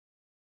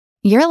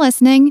You're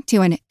listening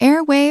to an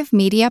Airwave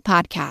Media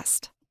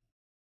Podcast.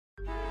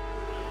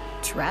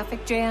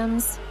 Traffic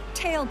jams,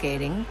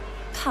 tailgating,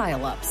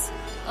 pile-ups.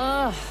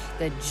 Ugh,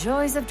 the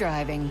joys of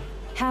driving.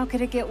 How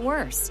could it get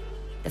worse?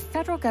 The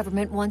federal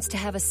government wants to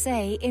have a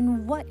say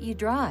in what you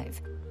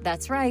drive.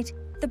 That's right.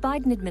 The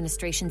Biden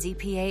administration's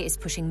EPA is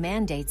pushing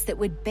mandates that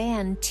would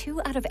ban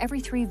 2 out of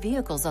every 3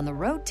 vehicles on the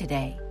road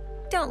today.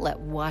 Don't let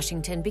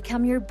Washington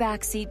become your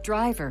backseat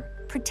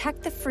driver.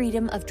 Protect the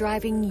freedom of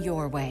driving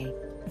your way.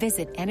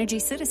 Visit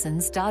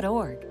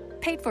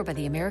EnergyCitizens.org. Paid for by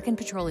the American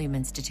Petroleum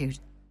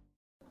Institute.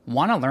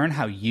 Want to learn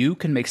how you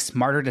can make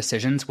smarter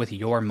decisions with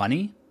your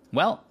money?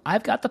 Well,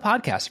 I've got the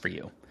podcast for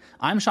you.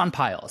 I'm Sean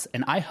Piles,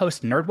 and I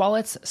host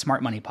NerdWallet's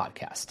Smart Money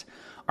Podcast.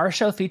 Our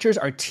show features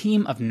our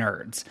team of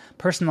nerds,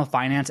 personal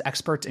finance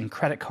experts in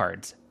credit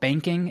cards,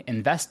 banking,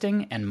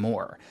 investing, and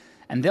more.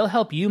 And they'll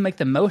help you make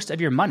the most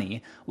of your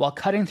money while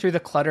cutting through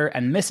the clutter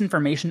and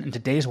misinformation in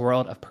today's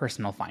world of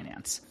personal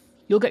finance.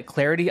 You'll get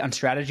clarity on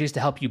strategies to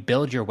help you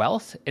build your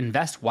wealth,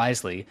 invest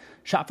wisely,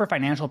 shop for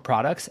financial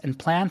products, and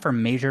plan for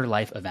major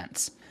life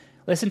events.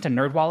 Listen to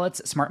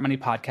NerdWallet's Smart Money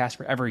Podcast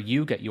wherever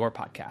you get your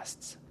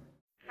podcasts.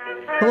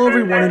 Hello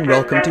everyone and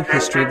welcome to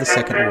History of the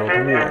Second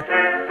World War.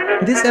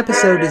 This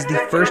episode is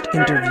the first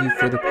interview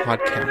for the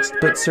podcast,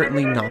 but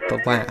certainly not the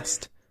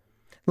last.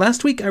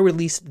 Last week I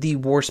released the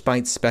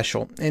Warspite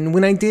special, and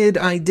when I did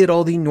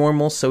all the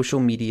normal social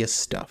media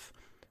stuff.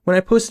 When I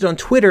posted on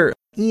Twitter,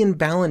 Iain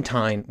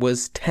Ballantyne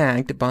was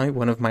tagged by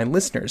one of my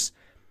listeners.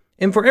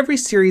 And for every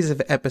series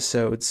of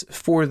episodes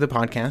for the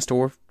podcast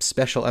or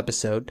special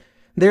episode,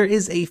 there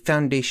is a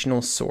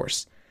foundational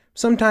source.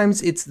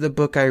 Sometimes it's the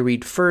book I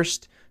read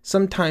first,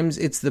 sometimes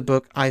it's the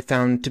book I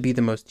found to be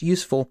the most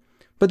useful,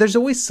 but there's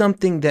always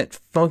something that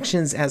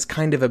functions as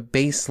kind of a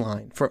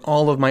baseline for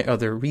all of my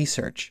other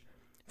research.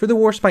 For the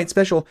Warspite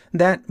special,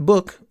 that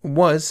book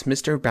was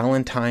Mr.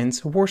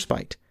 Ballantyne's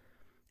Warspite.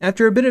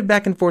 After a bit of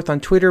back and forth on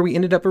Twitter, we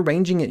ended up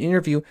arranging an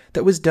interview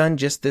that was done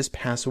just this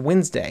past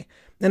Wednesday,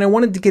 and I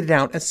wanted to get it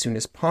out as soon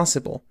as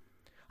possible.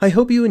 I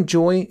hope you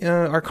enjoy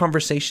our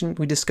conversation.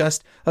 We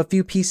discussed a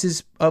few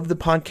pieces of the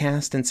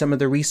podcast and some of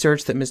the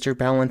research that Mr.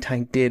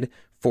 Ballantyne did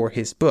for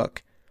his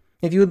book.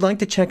 If you would like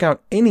to check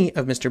out any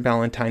of Mr.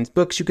 Ballantyne's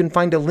books, you can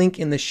find a link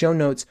in the show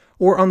notes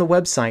or on the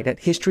website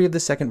at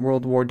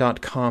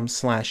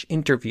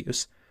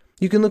historyofthesecondworldwar.com/interviews.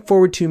 You can look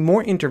forward to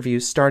more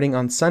interviews starting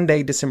on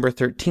Sunday, December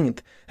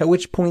 13th, at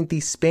which point the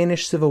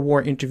Spanish Civil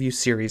War interview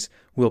series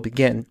will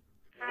begin.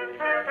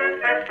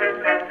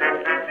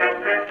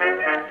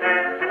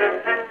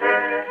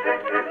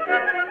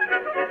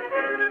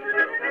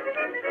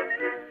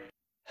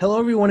 Hello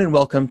everyone and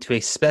welcome to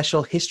a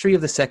special History of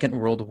the Second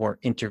World War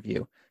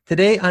interview.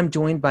 Today I'm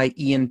joined by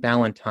Iain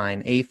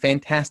Ballantyne, a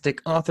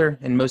fantastic author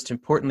and most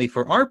importantly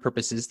for our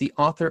purposes, the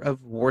author of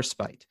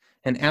Warspite,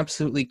 an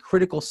absolutely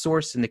critical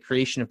source in the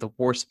creation of the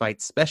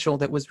Warspite special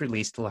that was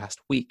released last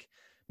week.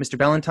 Mr.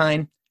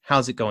 Ballantyne,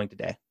 how's it going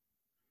today?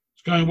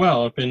 It's going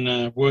well. I've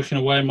been working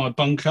away in my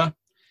bunker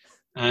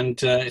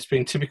and it's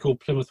been typical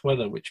Plymouth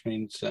weather, which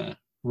means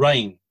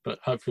rain, but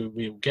hopefully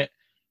we'll get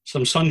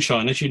some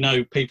sunshine. As you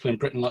know, people in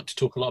Britain like to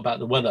talk a lot about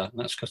the weather, and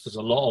that's because there's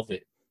a lot of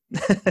it.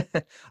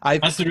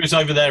 As there is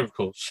over there, of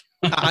course.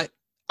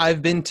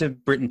 I've been to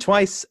Britain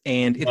twice,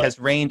 and it has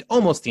rained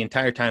almost the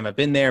entire time I've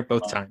been there,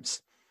 both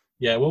times.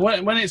 Yeah, well,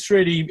 when it's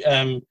really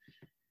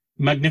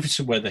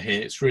magnificent weather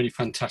here, it's really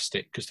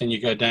fantastic, because then you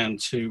go down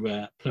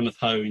to Plymouth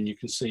Hoe and you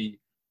can see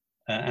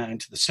out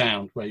into the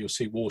Sound, where you'll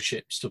see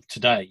warships of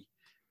today.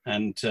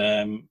 And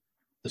the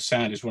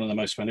Sound is one of the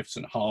most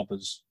magnificent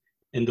harbours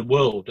in the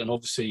world, and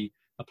obviously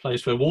a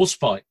place where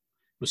Warspite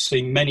was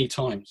seen many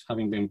times,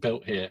 having been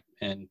built here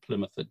in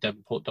Plymouth at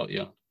Devonport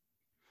Dockyard.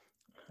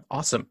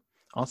 Awesome.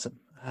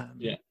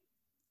 Yeah.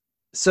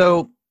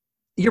 So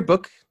your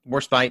book,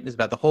 Warspite, is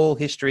about the whole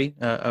history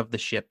of the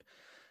ship.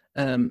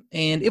 And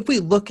if we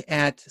look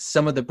at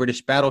some of the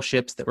British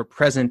battleships that were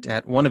present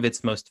at one of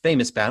its most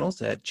famous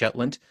battles at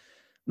Jutland,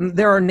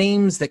 there are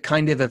names that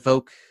kind of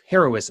evoke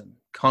heroism: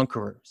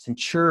 Conqueror,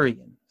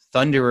 Centurion,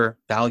 Thunderer,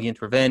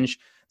 Valiant, Revenge.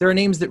 There are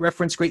names that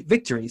reference great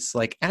victories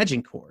like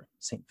Agincourt,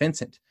 St.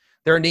 Vincent.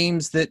 There are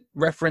names that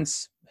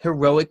reference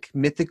heroic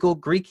mythical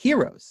Greek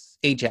heroes: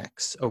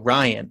 Ajax,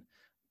 Orion,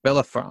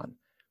 Bellerophon.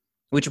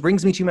 Which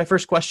brings me to my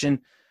first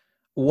question.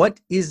 What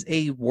is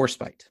a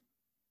Warspite?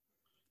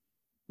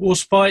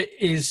 Warspite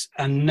is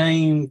a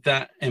name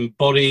that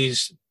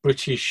embodies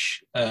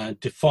British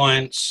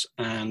defiance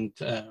and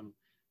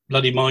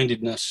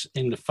bloody-mindedness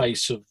in the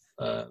face of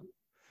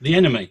the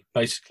enemy,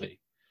 basically.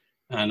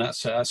 And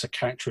that's a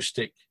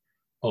characteristic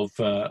of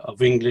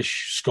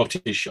English,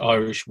 Scottish,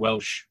 Irish,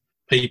 Welsh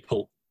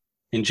people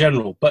in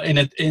general. But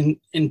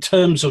in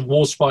terms of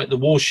Warspite, the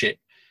warship,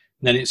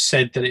 then it's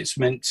said that it's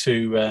meant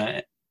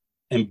to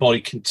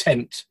embody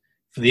contempt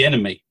for the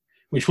enemy,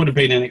 which would have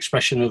been an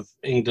expression of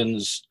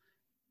England's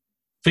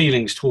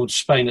feelings towards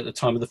Spain at the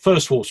time of the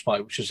First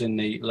Warspite, which was in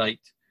the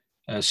late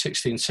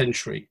 16th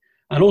century.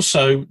 And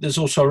also, there's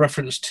also a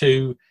reference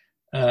to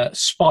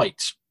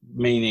spite,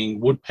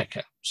 meaning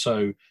woodpecker.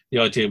 So the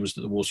idea was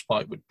that the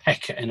Warspite would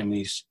peck at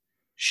enemies'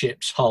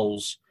 ships'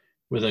 hulls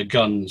with her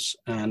guns.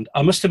 And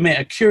I must admit,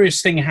 a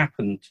curious thing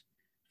happened,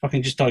 if I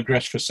can just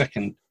digress for a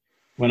second,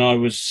 when I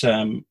was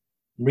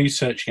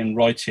researching and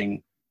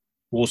writing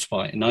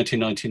Warspite in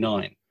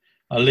 1999.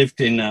 I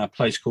lived in a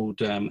place called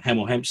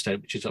Hemel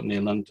Hempstead, which is up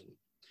near London.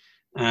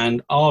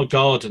 And our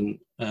garden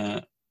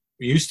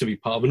used to be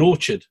part of an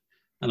orchard,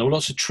 and there were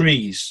lots of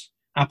trees,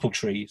 apple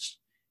trees,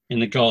 in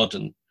the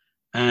garden.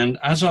 And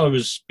as I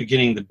was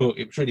beginning the book,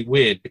 it was really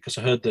weird because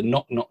I heard the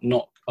knock, knock,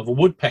 knock of a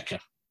woodpecker.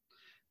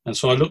 And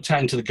so I looked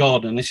out into the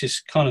garden, and this is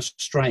kind of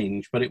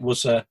strange, but it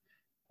was a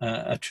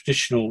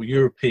traditional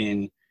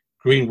European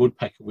green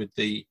woodpecker with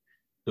the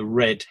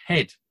red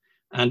head.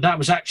 And that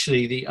was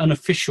actually the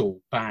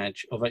unofficial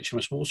badge of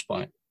HMS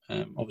Warspite,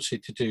 obviously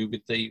to do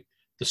with the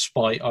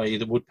spite, i.e.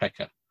 the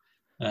woodpecker,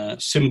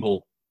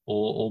 symbol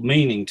or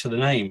meaning to the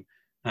name.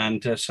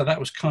 And so that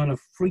was kind of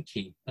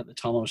freaky at the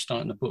time I was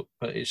starting the book,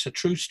 but it's a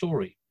true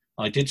story.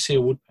 I did see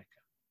a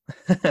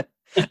woodpecker.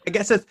 I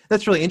guess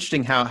that's really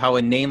interesting how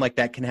a name like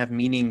that can have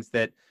meanings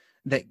that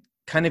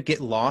kind of get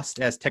lost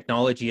as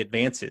technology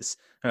advances.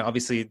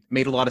 Obviously, it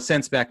made a lot of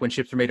sense back when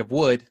ships were made of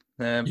wood,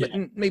 but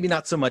maybe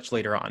not so much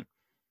later on.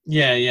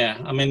 Yeah.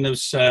 I mean, there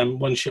was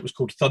one ship was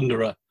called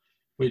Thunderer,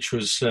 which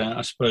was,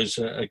 I suppose,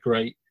 a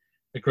great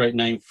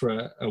name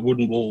for a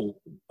wooden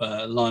wall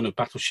line of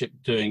battleship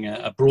doing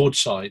a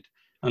broadside,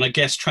 and I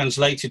guess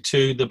translated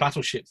to the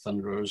battleship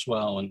Thunderer as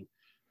well. And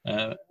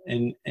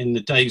in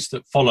the days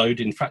that followed,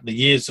 in fact, the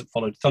years that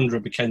followed,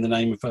 Thunderer became the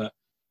name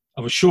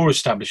of a shore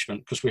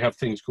establishment, because we have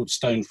things called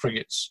stone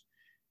frigates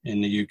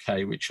in the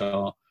UK, which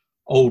are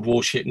old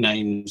warship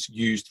names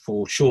used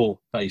for shore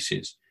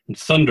bases. And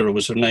Thunderer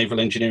was a naval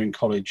engineering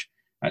college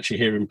actually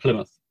here in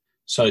Plymouth.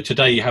 So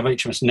today you have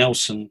HMS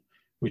Nelson,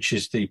 which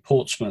is the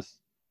Portsmouth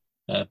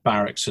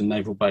barracks and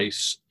naval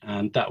base,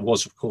 and that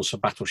was, of course, a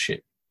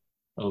battleship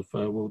of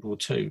World War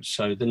II.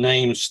 So the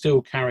names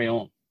still carry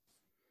on.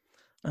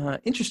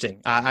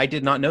 Interesting. I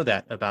did not know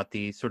that about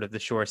the sort of the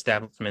shore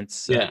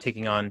establishments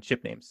taking on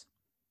ship names.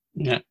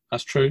 Yeah,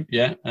 that's true.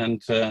 Yeah,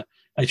 and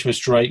HMS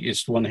Drake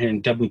is the one here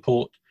in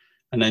Devonport,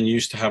 and then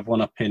used to have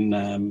one up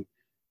in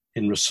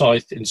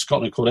Rosyth in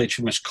Scotland called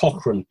HMS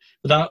Cochrane.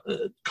 But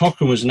that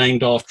Cochrane was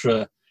named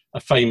after a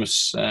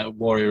famous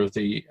warrior of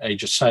the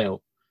Age of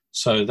Sail,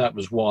 so that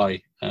was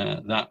why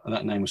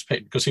that name was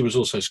picked, because he was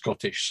also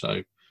Scottish,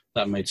 so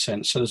that made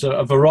sense. So there's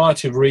a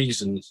variety of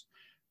reasons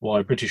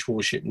why British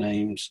warship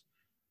names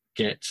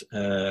get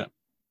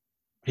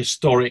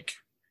historic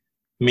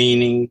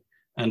meaning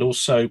and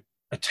also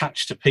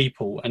attached to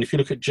people. And if you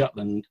look at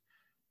Jutland,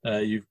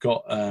 you've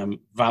got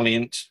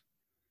Valiant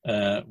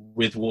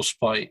with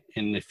Warspite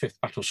in the 5th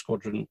Battle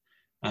Squadron,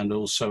 and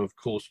also, of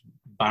course,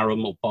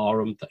 Barham or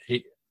Barham.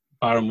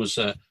 Barham was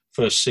a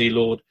first Sea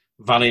Lord.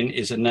 Valiant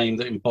is a name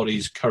that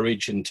embodies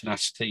courage and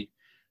tenacity.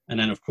 And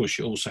then, of course,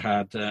 you also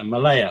had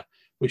Malaya,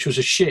 which was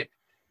a ship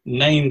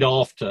named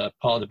after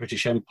part of the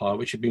British Empire,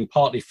 which had been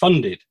partly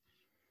funded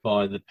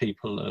by the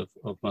people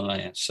of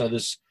Malaya. So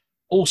there's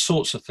all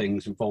sorts of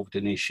things involved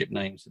in these ship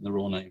names in the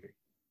Royal Navy.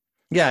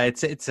 Yeah,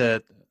 it's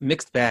a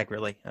mixed bag,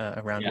 really,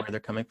 around where they're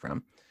coming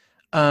from.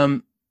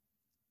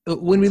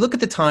 When we look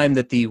at the time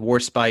that the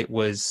Warspite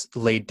was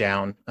laid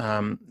down,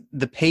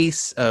 the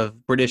pace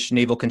of British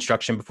naval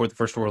construction before the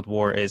First World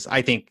War is,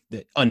 I think,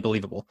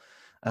 unbelievable.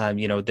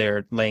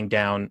 They're laying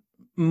down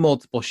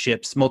multiple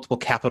ships, multiple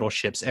capital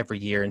ships every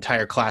year,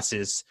 entire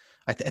classes.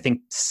 I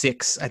think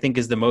 6,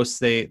 is the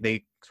most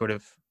they sort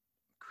of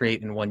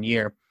create in 1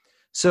 year.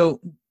 So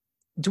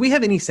do we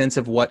have any sense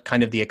of what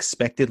kind of the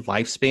expected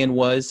lifespan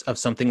was of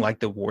something like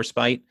the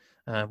Warspite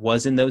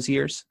was in those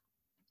years?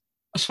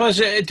 I suppose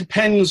it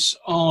depends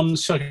on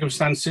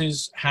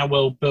circumstances, how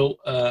well built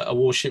a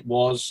warship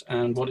was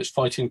and what its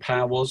fighting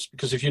power was.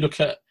 Because if you look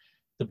at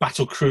the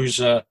battle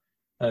cruiser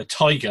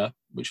Tiger,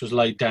 which was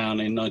laid down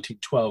in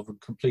 1912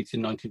 and completed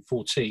in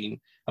 1914,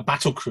 a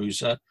battle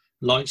cruiser,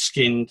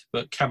 light-skinned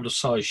but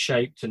capital-sized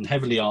shaped and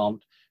heavily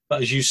armed.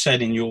 But as you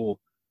said in your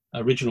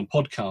original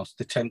podcast,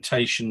 the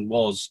temptation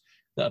was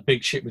that a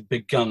big ship with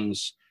big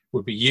guns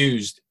would be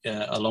used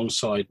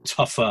alongside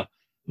tougher,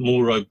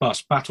 more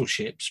robust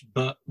battleships,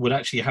 but would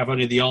actually have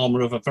only the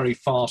armour of a very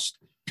fast,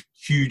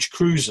 huge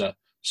cruiser.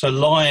 So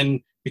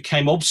Lion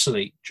became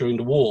obsolete during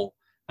the war,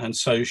 and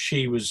so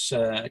she was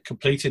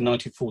completed in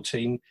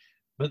 1914,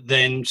 but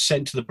then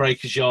sent to the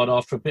breakers yard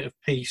after a bit of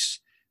peace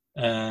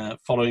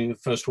following the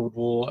First World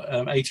War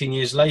 18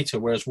 years later,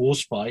 whereas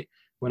Warspite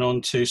went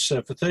on to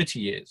serve for 30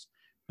 years.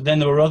 But then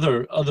there were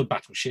other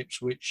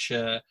battleships which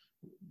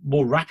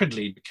more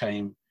rapidly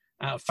became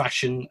out of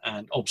fashion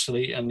and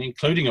obsolete, and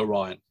including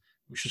Orion,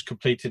 which was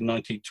completed in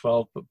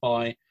 1912, but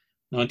by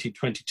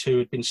 1922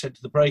 had been sent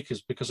to the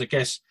breakers because I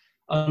guess,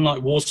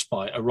 unlike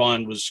Warspite,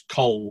 Orion was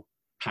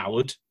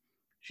coal-powered.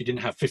 She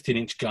didn't have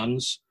 15-inch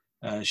guns.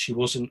 She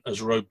wasn't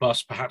as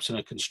robust, perhaps, in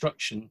her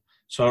construction.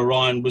 So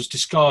Orion was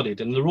discarded.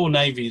 And the Royal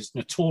Navy is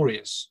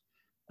notorious,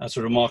 as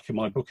a remark in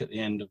my book at the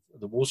end of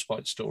the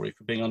Warspite story,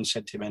 for being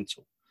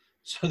unsentimental.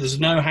 So there's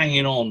no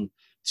hanging on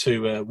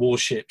to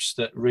warships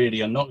that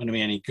really are not going to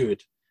be any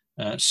good.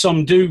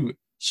 Some do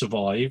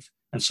survive,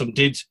 and some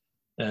did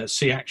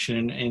see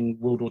action in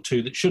World War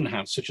II that shouldn't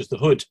have, such as the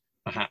Hood,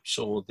 perhaps,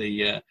 or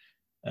the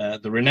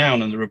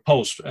Renown and the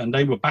Repulse. And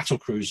they were battle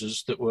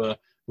cruisers that were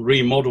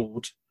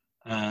remodeled,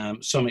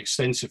 some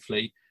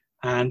extensively.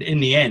 And in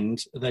the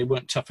end, they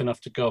weren't tough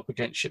enough to go up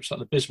against ships like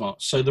the Bismarck.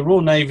 So the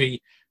Royal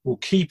Navy will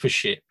keep a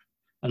ship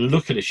and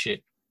look at a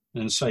ship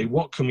and say,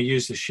 what can we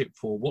use this ship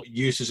for? What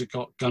use has it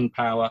got?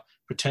 Gunpowder,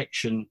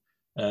 protection,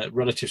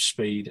 relative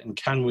speed, and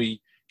can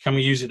we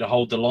use it to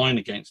hold the line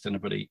against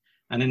anybody?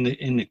 And in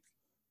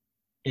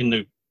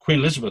the Queen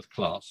Elizabeth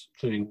class,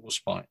 including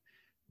Warspite,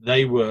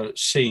 they were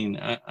seen,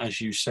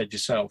 as you said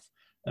yourself,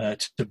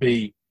 to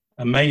be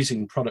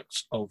amazing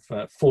products of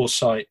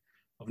foresight,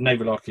 of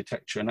naval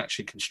architecture, and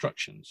actually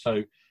construction.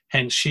 So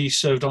hence she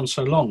served on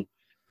so long.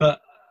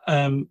 But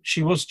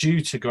she was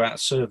due to go out of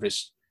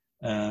service,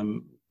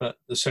 but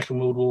the Second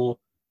World War,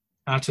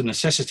 out of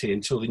necessity,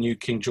 until the new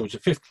King George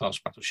V class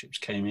battleships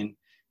came in,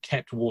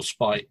 kept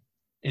Warspite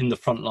in the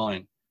front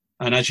line.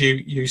 And as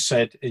you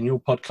said in your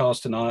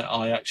podcast, and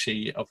I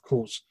actually, of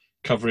course,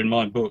 cover in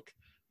my book,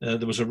 there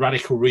was a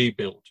radical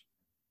rebuild,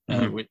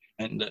 which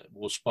meant that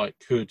Warspite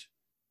could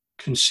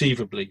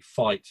conceivably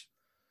fight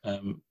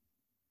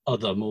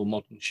other more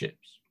modern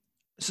ships.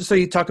 So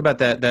you talk about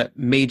that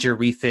major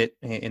refit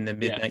in the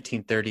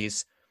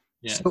mid-1930s.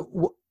 Yeah.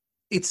 So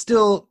it's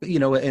still,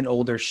 an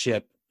older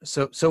ship.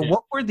 So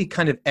what were the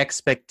kind of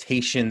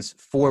expectations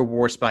for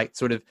Warspite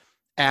sort of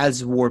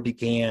as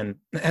the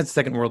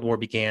Second World War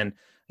began?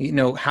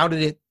 How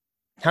did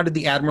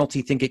the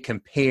Admiralty think it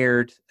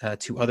compared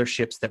to other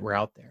ships that were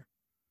out there?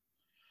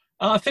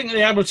 I think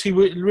the Admiralty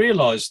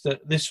realised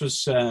that this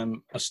was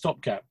a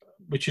stopgap,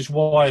 which is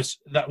why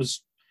that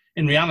was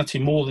in reality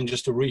more than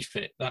just a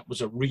refit. That was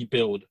a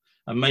rebuild,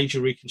 a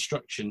major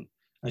reconstruction.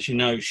 As you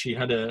know, she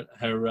had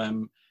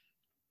her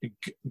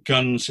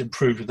guns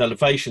improved with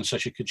elevation, so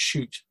she could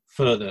shoot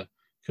further,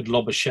 could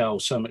lob a shell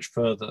so much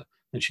further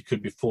than she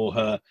could before.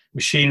 Her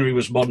machinery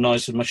was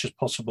modernised as much as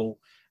possible,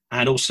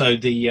 and also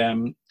the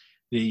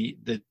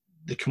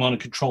command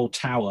and control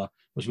tower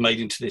was made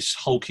into this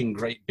hulking,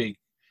 great big,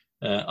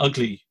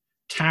 ugly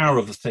tower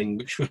of a thing,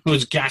 which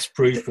was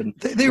gas-proof. And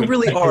they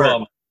really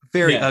are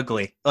very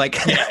ugly.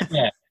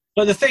 Yeah.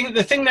 But the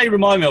thing they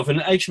remind me of,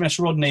 and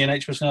HMS Rodney and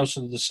HMS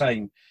Nelson are the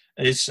same,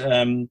 is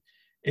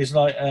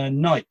like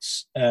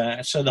knights.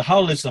 So the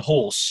hull is the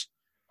horse,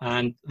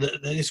 and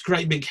this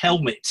great big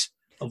helmet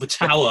of a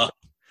tower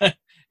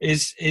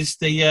is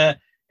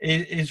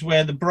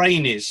where the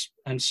brain is.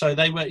 And so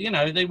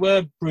they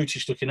were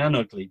brutish looking and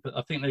ugly, but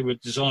I think they were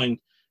designed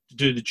to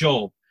do the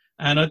job.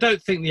 And I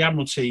don't think the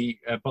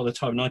Admiralty, by the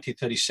time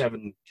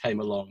 1937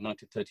 came along,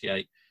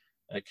 1938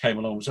 came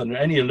along, was under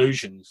any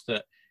illusions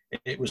that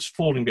it was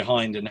falling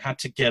behind and had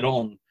to get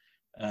on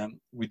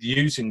with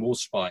using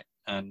Warspite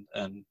and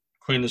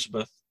Queen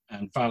Elizabeth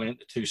and Valiant,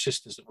 the two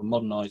sisters that were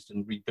modernised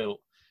and rebuilt,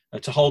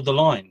 to hold the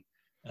line,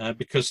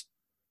 because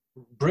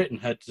Britain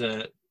had,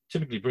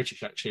 typically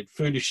British actually, had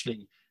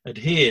foolishly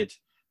adhered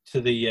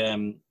to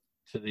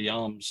the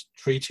arms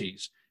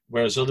treaties,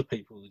 whereas other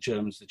people, the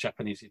Germans, the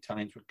Japanese, the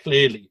Italians, were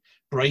clearly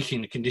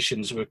breaking the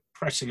conditions, were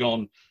pressing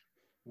on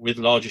with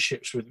larger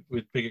ships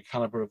with bigger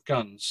caliber of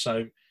guns.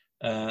 So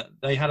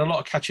they had a lot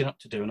of catching up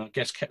to do, and I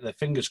guess kept their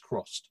fingers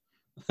crossed.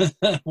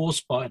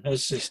 Warspite and her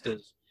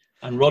sisters,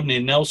 and Rodney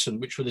and Nelson,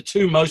 which were the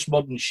two most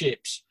modern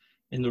ships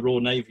in the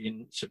Royal Navy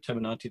in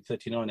September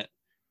 1939, at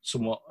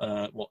somewhat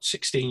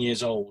 16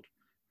 years old,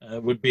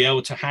 would be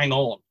able to hang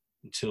on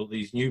until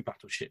these new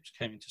battleships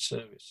came into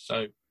service.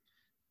 So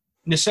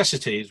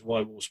necessity is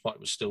why Warspite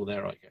was still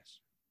there, I guess.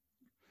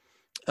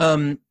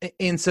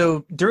 And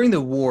so during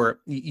the war,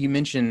 you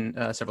mentioned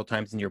several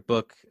times in your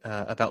book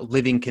about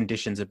living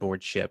conditions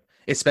aboard ship,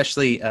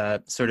 especially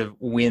sort of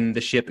when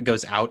the ship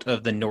goes out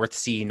of the North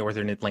Sea,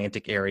 Northern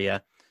Atlantic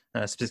area,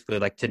 specifically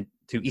like to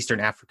Eastern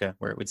Africa,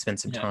 where it would spend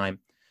some time.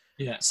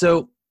 Yeah.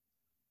 So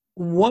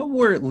what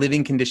were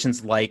living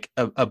conditions like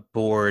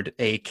aboard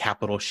a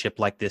capital ship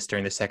like this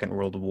during the Second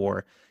World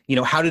War?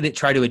 How did it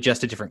try to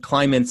adjust to different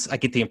climates? I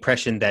get the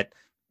impression that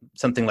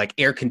something like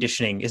air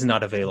conditioning is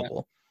not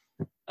available.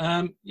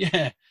 I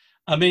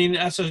mean,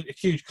 that's a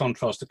huge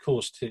contrast, of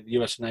course, to the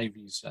US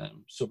Navy's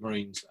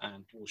submarines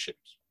and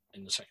warships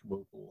in the Second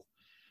World War.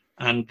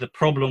 And the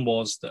problem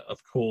was that,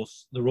 of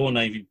course, the Royal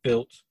Navy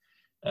built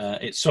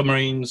its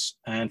submarines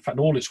and, in fact,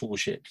 all its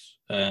warships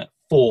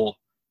for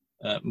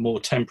more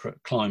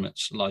temperate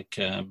climates like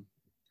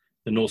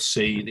the North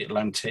Sea, the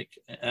Atlantic,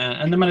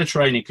 and the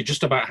Mediterranean. Could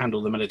just about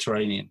handle the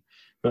Mediterranean.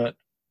 But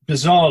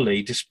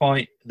bizarrely,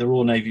 despite the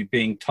Royal Navy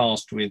being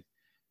tasked with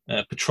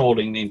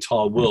patrolling the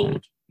entire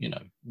world,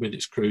 with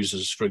its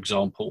cruisers, for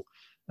example,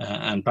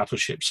 and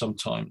battleships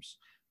sometimes,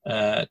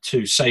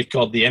 to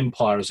safeguard the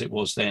empire as it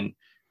was then,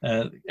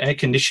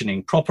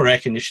 proper air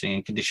conditioning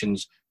and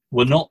conditions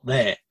were not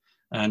there.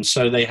 And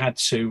so they had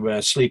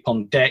to sleep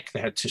on deck.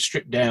 They had to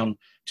strip down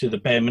to the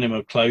bare minimum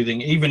of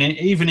clothing, even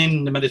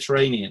in the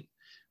Mediterranean,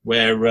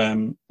 where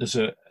there's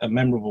a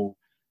memorable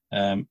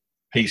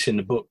piece in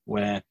the book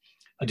where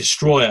a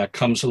destroyer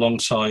comes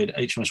alongside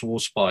HMS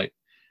Warspite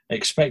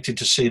expected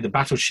to see the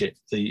battleship,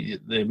 the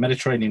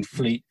Mediterranean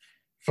Fleet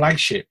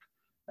flagship,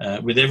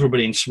 with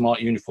everybody in smart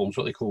uniforms,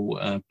 what they call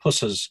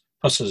pussers,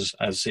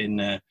 as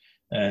in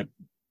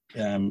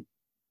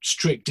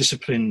strict,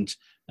 disciplined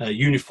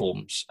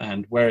uniforms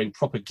and wearing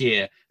proper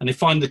gear. And they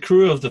find the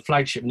crew of the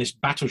flagship and this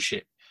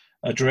battleship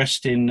are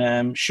dressed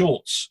in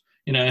shorts,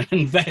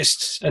 and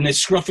vests, and they're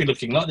scruffy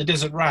looking, like the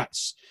desert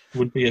rats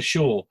would be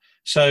ashore.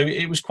 So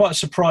it was quite a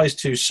surprise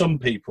to some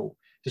people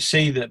to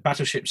see that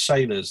battleship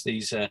sailors,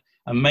 these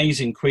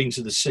amazing queens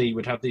of the sea,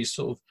 would have these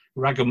sort of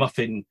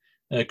ragamuffin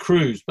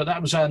crews. But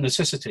that was out of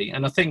necessity.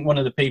 And I think one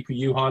of the people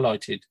you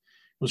highlighted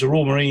was a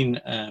Royal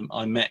Marine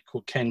I met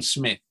called Ken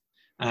Smith.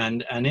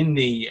 And in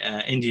the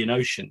Indian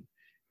Ocean,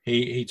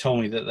 he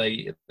told me that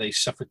they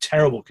suffered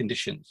terrible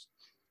conditions.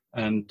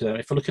 And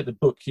if I look at the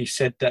book, he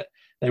said that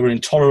they were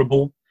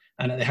intolerable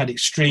and that they had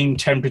extreme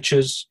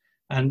temperatures.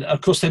 And of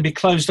course, they'd be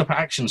closed up at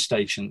action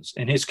stations,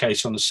 in his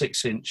case on the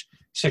 6-inch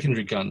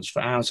secondary guns,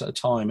 for hours at a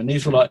time. And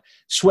these were like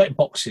sweat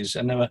boxes,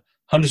 and there were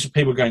hundreds of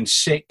people going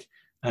sick.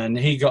 And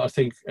he got, I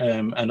think,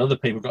 and other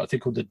people got a thing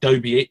called the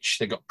Dobie itch.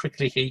 They got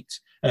prickly heat.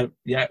 And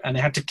they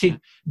had to keep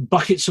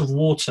buckets of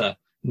water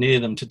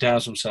near them to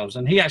douse themselves.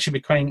 And he actually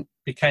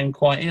became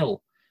quite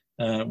ill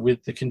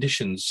with the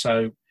conditions.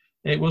 So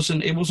it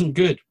wasn't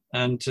good.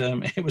 And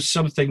it was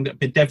something that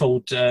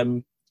bedeviled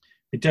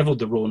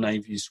the Royal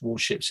Navy's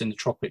warships in the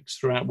tropics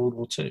throughout World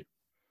War II.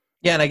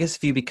 Yeah, and I guess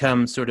if you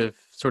become sort of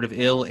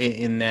ill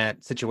in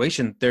that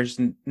situation, there's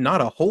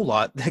not a whole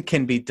lot that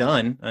can be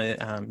done.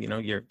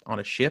 You're on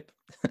a ship.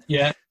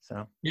 Yeah.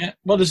 So yeah.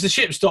 Well, there's the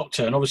ship's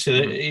doctor, and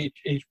obviously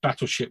each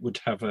battleship would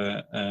have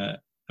a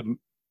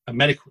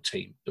medical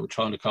team that would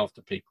try and look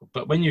after people.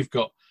 But when you've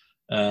got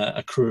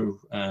a crew,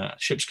 a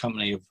ship's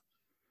company of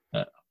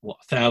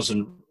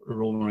 1,000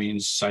 Royal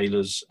Marines,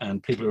 sailors,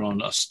 and people who are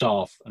on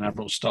an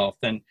admiral staff,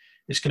 then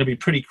it's going to be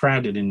pretty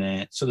crowded in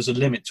there. So there's a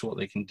limit to what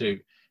they can do.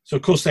 So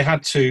of course they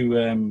had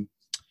to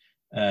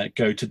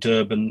go to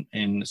Durban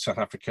in South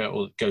Africa,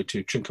 or go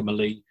to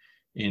Trincomalee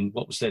in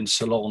what was then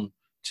Ceylon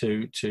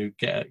to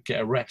get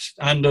a rest.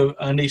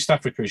 And East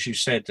Africa, as you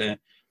said,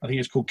 I think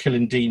it's called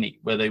Kilindini,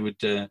 where they would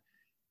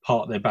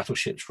park their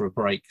battleships for a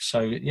break.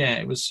 So yeah,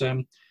 it was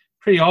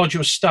pretty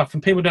arduous stuff,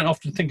 and people don't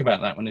often think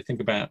about that when they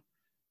think about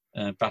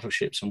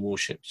battleships and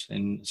warships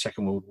in the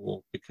Second World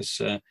War, because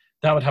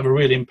that would have a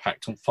real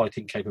impact on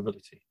fighting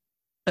capability.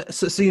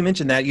 So you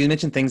mentioned that. You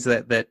mentioned things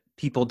that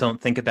people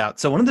don't think about.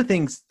 So one of the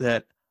things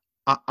that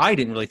I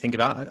didn't really think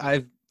about,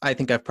 I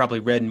think I've probably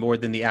read more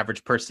than the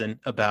average person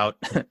about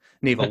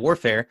naval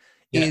warfare,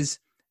 is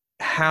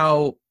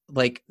how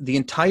like the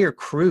entire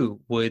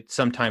crew would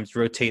sometimes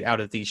rotate out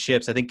of these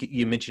ships. I think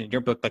you mentioned in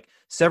your book, like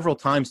several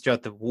times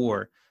throughout the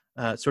war,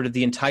 sort of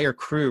the entire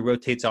crew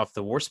rotates off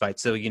the Warspite.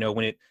 So,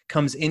 when it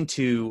comes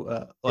into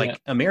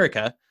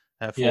America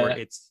for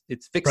its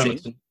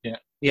fixing,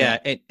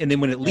 and then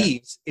when it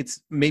leaves,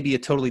 it's maybe a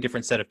totally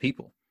different set of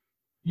people.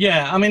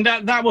 Yeah, I mean,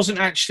 that wasn't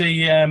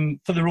actually,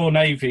 for the Royal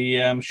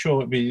Navy, I'm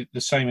sure it'd be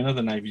the same in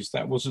other navies,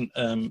 that wasn't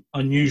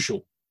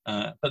unusual.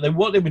 But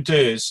what they would do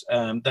is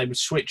they would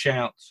switch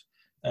out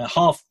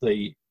half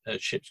the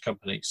ship's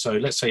company. So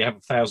let's say you have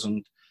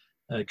 1,000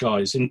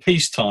 guys. In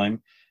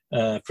peacetime,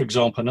 for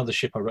example, another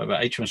ship I wrote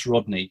about, HMS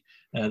Rodney,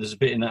 there's a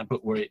bit in that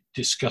book where it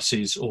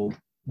discusses, or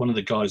one of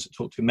the guys that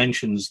talked to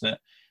mentions that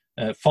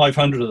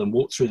 500 of them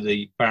walked through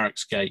the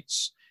barracks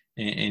gates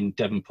in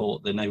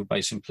Devonport, the naval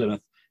base in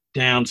Plymouth,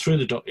 down through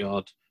the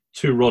dockyard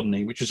to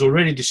Rodney, which has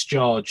already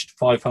discharged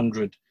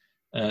 500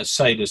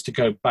 sailors to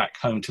go back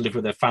home to live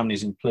with their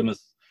families in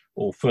Plymouth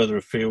or further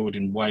afield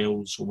in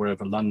Wales or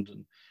wherever,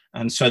 London.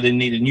 And so they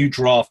need a new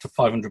draft of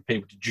 500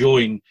 people to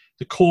join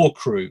the core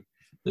crew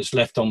that's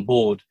left on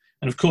board.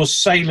 And of course,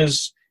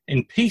 sailors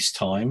in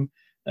peacetime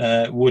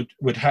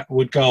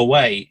would go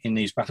away in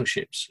these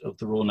battleships of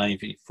the Royal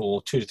Navy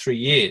for 2 to 3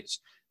 years.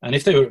 And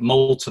if they were at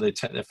Malta, they'd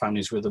take their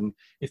families with them.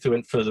 If they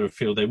went further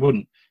afield, they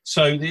wouldn't.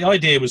 So the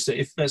idea was that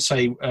if, let's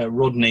say,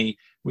 Rodney,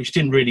 which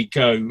didn't really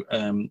go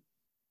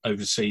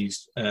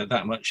overseas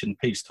that much in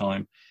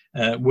peacetime,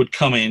 would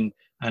come in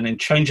and then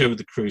change over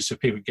the crew so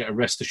people could get a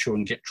rest ashore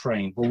and get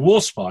trained. Well,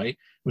 Warspite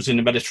was in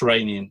the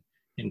Mediterranean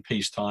in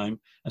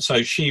peacetime, and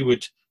so she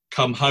would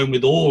come home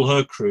with all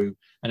her crew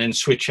and then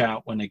switch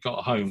out when they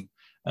got home.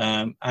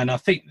 And I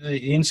think the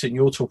incident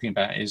you're talking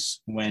about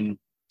is when,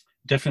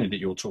 definitely that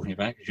you're talking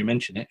about, because you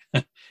mentioned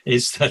it,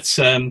 is that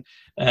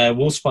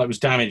Warspite was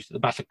damaged at the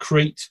Battle of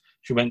Crete.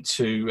 She went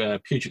to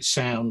Puget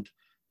Sound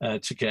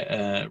to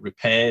get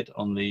repaired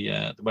on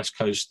the west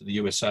coast of the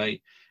USA,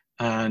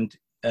 and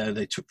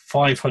they took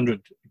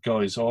 500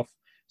 guys off,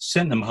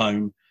 sent them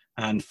home,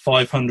 and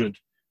 500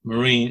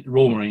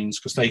 Royal Marines,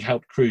 because they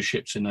helped cruise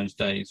ships in those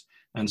days,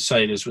 and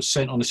sailors were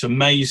sent on this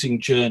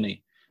amazing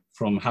journey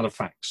from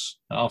Halifax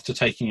after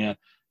taking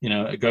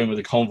going with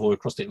a convoy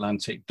across the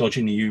Atlantic,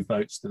 dodging the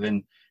U-boats. They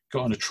then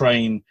got on a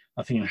train,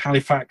 I think, in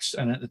Halifax,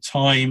 and at the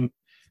time,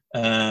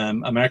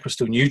 America was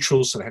still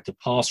neutral, so they had to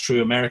pass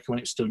through America when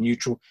it was still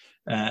neutral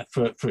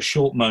for a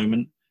short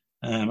moment.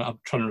 I'm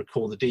trying to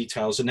recall the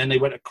details. And then they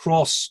went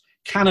across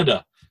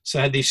Canada So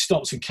they had these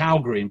stops in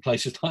Calgary and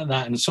places like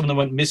that, and some of them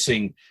went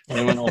missing when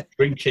they went off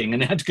drinking,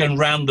 and they had to go and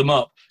round them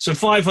up. So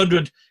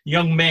 500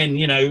 young men,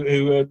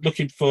 who were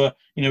looking for,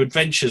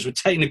 adventures, were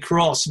taken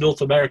across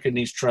North America in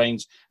these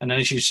trains. And then,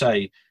 as you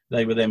say,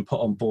 they were then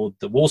put on board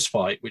the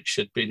Warspite, which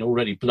had been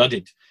already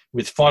blooded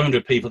with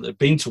 500 people that had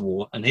been to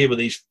war. And here were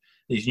these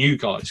new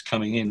guys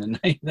coming in, and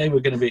they were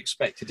going to be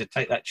expected to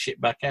take that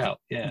ship back out.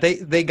 Yeah,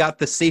 they got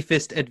the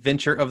safest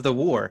adventure of the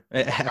war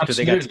after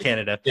they got to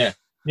Canada.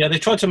 Yeah, they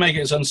tried to make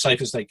it as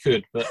unsafe as they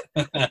could, but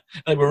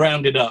they were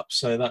rounded up.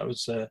 So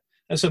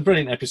that's a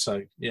brilliant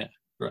episode. Yeah,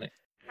 great.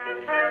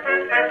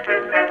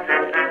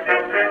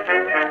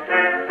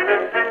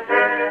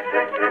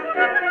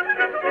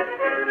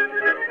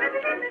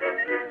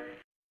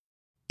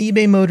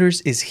 eBay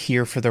Motors is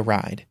here for the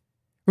ride.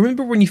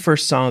 Remember when you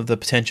first saw the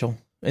potential?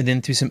 And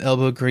then through some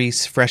elbow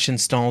grease, fresh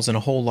installs, and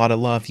a whole lot of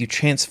love, you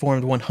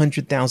transformed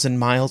 100,000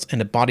 miles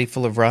and a body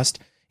full of rust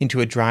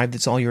into a drive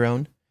that's all your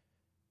own?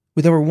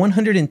 With over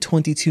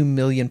 122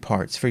 million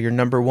parts for your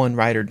number one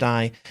ride or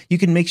die, you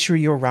can make sure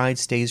your ride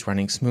stays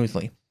running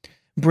smoothly.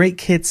 Brake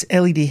kits,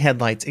 LED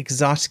headlights,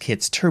 exhaust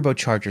kits,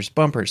 turbochargers,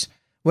 bumpers,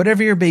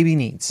 whatever your baby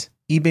needs,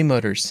 eBay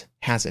Motors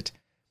has it.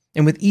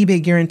 And with eBay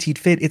Guaranteed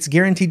Fit, it's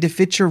guaranteed to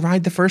fit your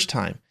ride the first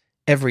time,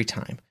 every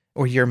time,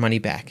 or your money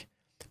back.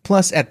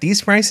 Plus, at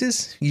these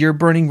prices, you're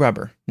burning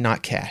rubber,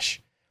 not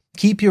cash.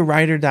 Keep your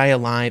ride or die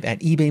alive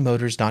at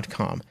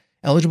ebaymotors.com.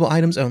 Eligible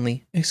items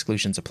only.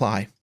 Exclusions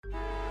apply.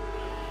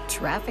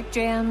 Traffic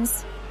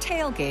jams,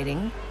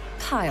 tailgating,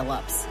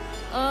 pile-ups.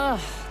 Ugh,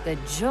 the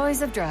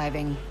joys of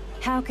driving.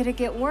 How could it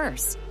get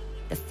worse?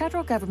 The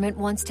federal government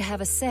wants to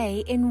have a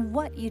say in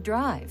what you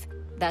drive.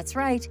 That's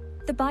right.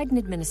 The Biden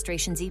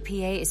administration's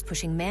EPA is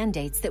pushing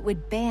mandates that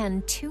would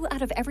ban 2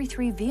 out of every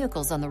 3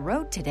 vehicles on the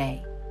road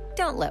today.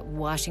 Don't let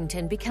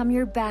Washington become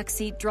your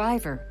backseat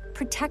driver.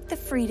 Protect the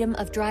freedom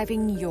of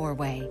driving your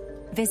way.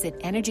 Visit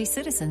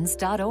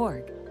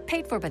EnergyCitizens.org.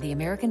 Paid for by the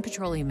American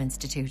Petroleum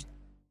Institute.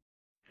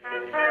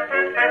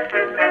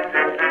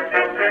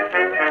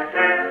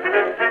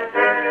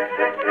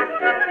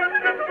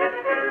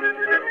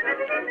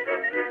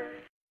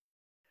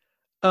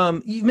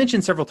 You've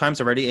mentioned several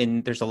times already,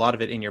 and there's a lot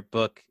of it in your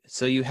book.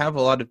 So you have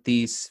a lot of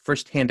these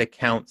firsthand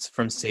accounts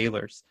from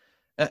sailors.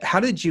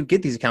 How did you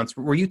get these accounts?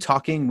 Were you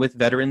talking with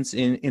veterans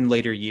in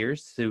later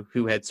years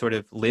who had sort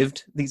of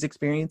lived these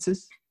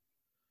experiences?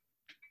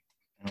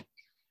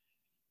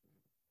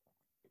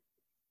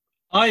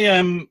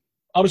 I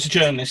was a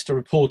journalist, a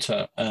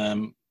reporter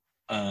on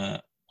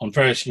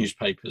various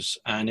newspapers,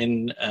 and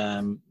in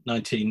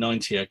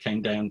 1990 I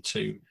came down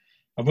to.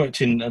 I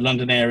worked in the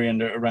London area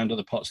and around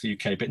other parts of the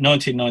UK, but in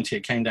 1990 I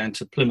came down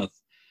to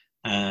Plymouth,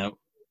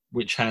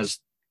 which has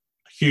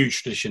a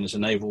huge tradition as a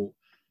naval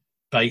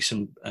base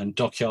and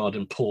dockyard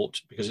and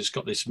port, because it's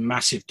got this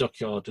massive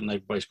dockyard and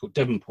naval base called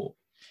Devonport.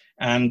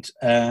 And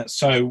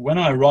so when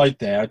I arrived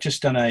there, I'd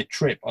just done a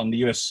trip on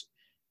the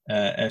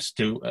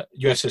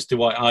USS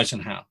Dwight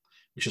Eisenhower,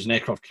 which was an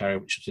aircraft carrier,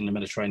 which was in the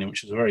Mediterranean,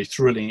 which was a very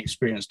thrilling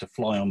experience to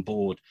fly on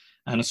board.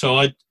 And so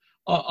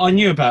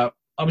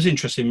I was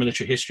interested in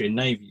military history and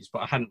navies,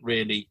 but I hadn't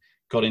really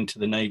got into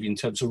the Navy in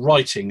terms of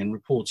writing and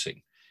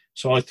reporting.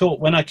 So I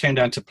thought when I came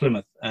down to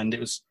Plymouth, and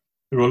there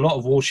were a lot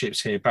of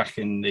warships here back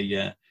in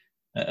the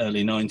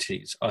early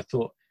 90s, I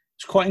thought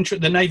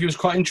the Navy was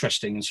quite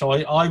interesting. And so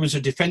I was a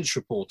defence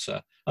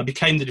reporter. I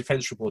became the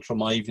defence reporter on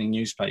my evening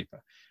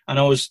newspaper. And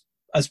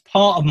as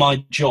part of my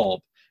job,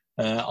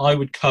 I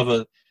would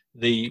cover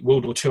the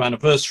World War II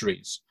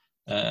anniversaries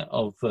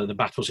of the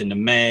battles in the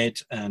Med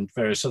and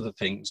various other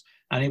things.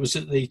 And it was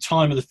at the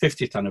time of the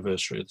 50th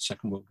anniversary of the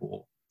Second World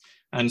War.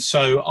 And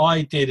so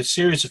I did a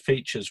series of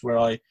features where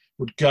I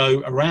would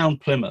go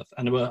around Plymouth,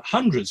 and there were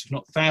hundreds, if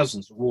not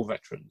thousands, of war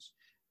veterans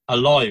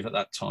alive at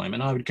that time.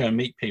 And I would go and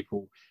meet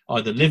people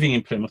either living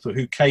in Plymouth or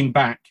who came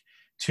back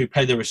to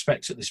pay their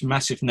respects at this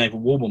massive Naval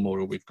War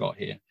Memorial we've got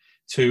here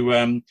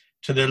to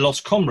their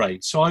lost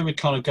comrades. So I would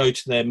kind of go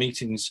to their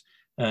meetings,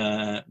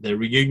 their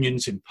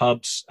reunions in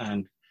pubs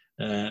and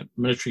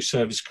military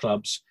service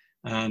clubs.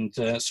 And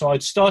so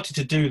I'd started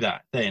to do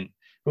that then.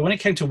 But when it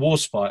came to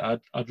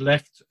Warspite, I'd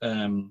left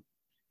the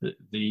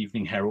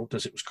Evening Herald,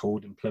 as it was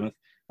called, in Plymouth,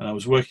 and I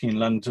was working in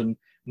London. And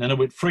then I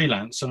went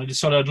freelance, and I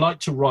decided I'd like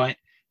to write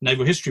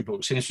naval history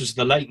books. And this was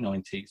the late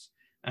 90s.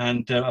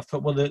 And I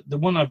thought, well, the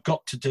one I've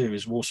got to do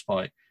is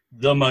Warspite,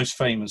 the most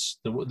famous,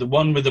 the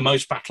one with the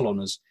most battle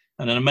honours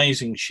and an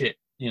amazing ship,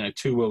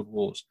 2 world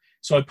wars.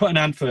 So I put an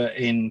advert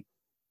in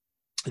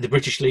the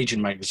British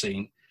Legion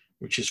magazine,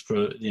 which is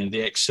for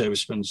the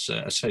ex-servicemen's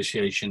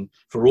association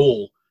for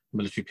all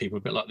military people,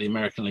 a bit like the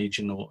American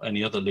Legion or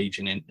any other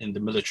legion in the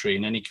military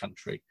in any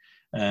country.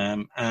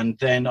 And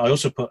then I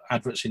also put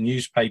adverts in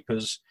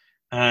newspapers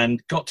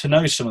and got to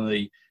know some of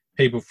the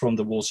people from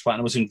the Warspite.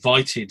 And I was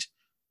invited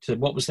to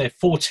what was their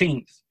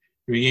 14th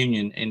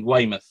reunion in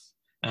Weymouth.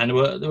 And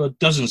there were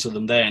dozens of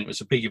them there, and it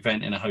was a big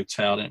event in a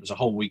hotel, and it was a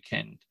whole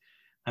weekend.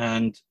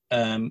 And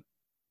the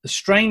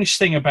strange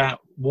thing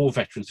about war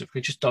veterans, if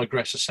we just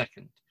digress a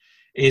second,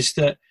 is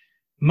that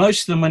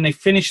most of them, when they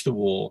finish the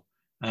war,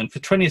 and for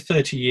 20 or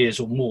 30 years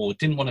or more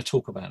didn't want to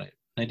talk about it.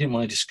 They didn't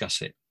want to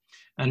discuss it.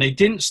 And they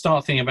didn't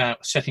start thinking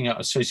about setting up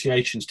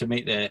associations to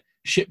meet their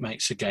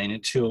shipmates again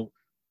until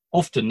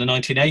often the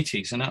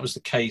 1980s, and that was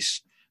the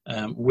case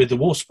with the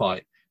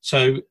Warspite.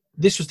 So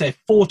this was their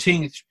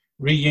 14th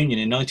reunion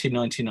in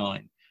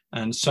 1999,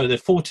 and so their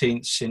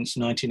 14th since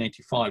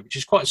 1985, which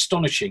is quite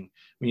astonishing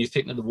when you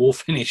think that the war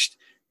finished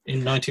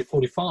in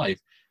 1945.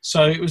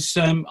 So it was,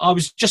 I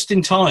was just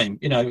in time,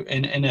 in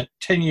a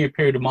 10-year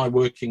period of my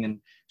working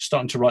and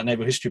starting to write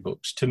naval history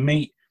books, to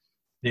meet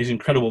these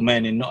incredible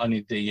men in not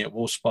only the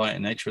Warspite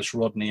and HMS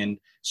Rodney and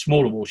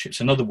smaller warships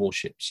and other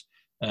warships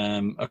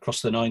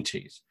across the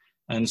 90s.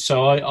 And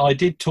so I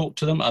did talk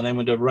to them, and then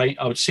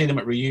I would see them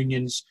at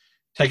reunions,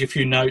 take a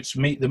few notes,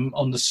 meet them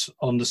on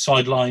the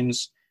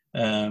sidelines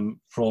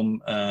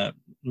from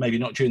maybe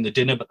not during the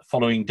dinner, but the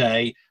following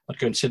day. I'd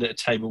go and sit at a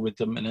table with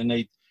them, and then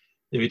they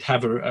would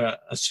have a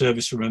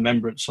service of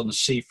remembrance on the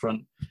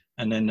seafront.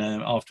 And then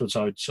afterwards,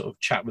 I would sort of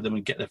chat with them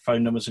and get their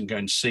phone numbers and go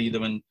and see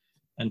them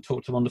and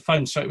talk to them on the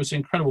phone. So it was an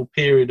incredible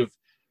period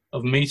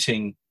of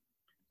meeting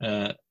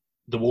the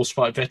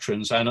Warspite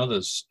veterans and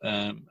others.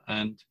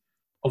 And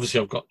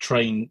obviously, I've got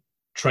training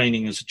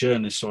as a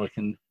journalist, so I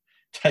can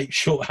take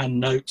shorthand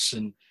notes,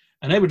 and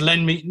they would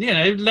lend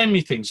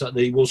me things like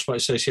the Warspite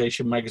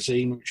Association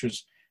magazine, which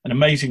was an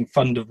amazing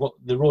fund of what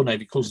the Royal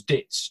Navy calls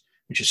DITs,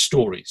 which is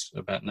stories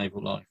about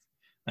naval life.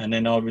 And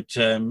then I would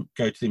go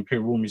to the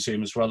Imperial War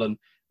Museum as well and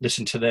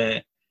listen to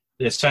their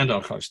sound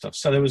archive stuff.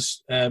 So there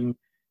was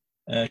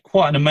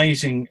quite an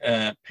amazing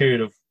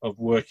period of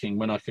working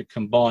when I could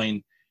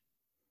combine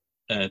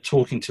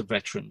talking to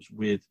veterans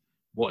with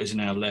what is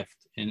now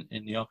left in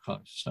the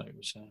archives. So it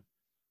was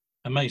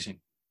amazing.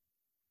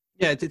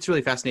 Yeah, it's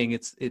really fascinating.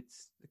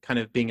 It's kind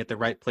of being at the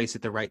right place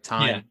at the right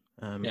time.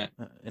 And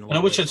I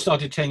wish I'd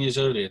started 10 years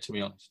earlier, to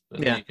be honest.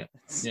 But there you go.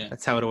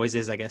 That's how it always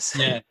is, I guess.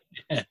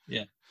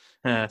 Yeah.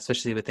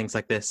 Especially with things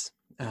like this.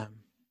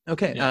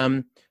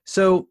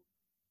 So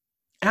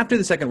after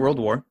the Second World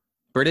War,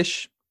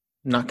 British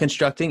not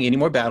constructing any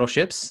more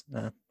battleships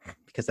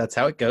because that's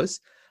how it goes.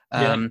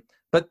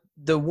 But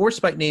the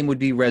Warspite name would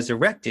be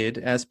resurrected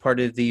as part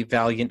of the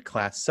Valiant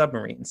class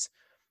submarines.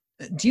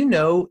 Do you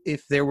know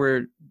if there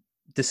were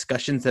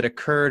discussions that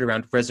occurred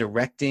around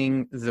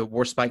resurrecting the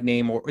Warspite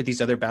name or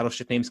these other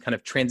battleship names, kind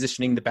of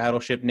transitioning the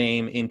battleship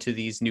name into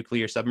these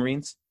nuclear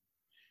submarines?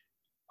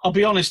 I'll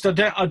be honest,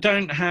 I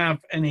don't have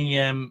any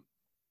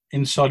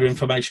insider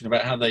information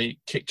about how they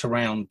kicked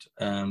around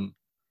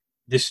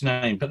this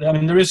name. But I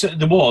mean, there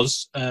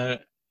was a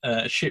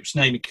ship's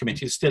naming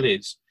committee, it still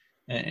is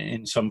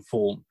in some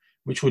form,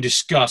 which will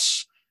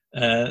discuss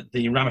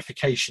the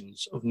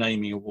ramifications of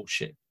naming a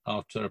warship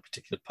after a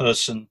particular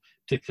person,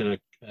 particular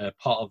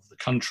part of the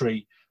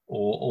country,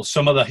 or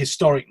some other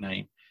historic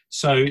name.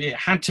 So it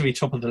had to be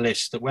top of the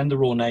list that when the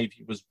Royal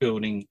Navy was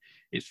building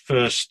its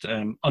first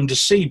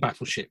undersea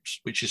battleships,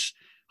 which is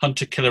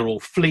hunter-killer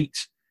or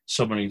fleet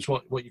submarines,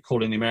 what you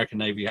call in the American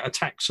Navy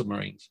attack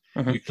submarines,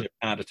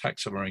 nuclear-powered attack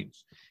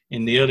submarines,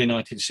 in the early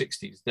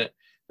 1960s, that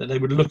they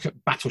would look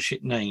at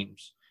battleship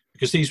names,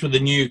 because these were the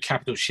new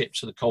capital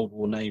ships of the Cold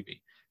War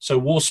Navy. So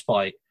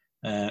Warspite,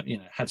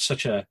 had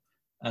such an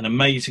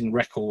amazing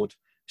record,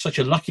 such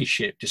a lucky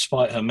ship,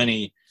 despite her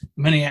many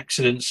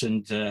accidents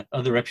and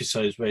other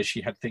episodes where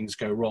she had things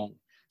go wrong.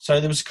 So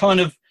there was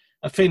kind of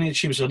a feeling that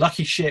she was a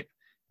lucky ship,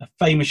 a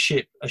famous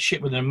ship, a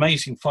ship with an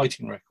amazing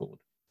fighting record,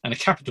 and a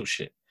capital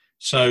ship.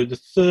 So the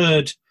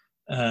third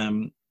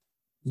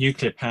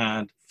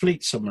nuclear-powered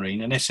fleet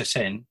submarine, an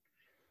SSN,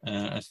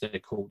 as they're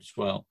called as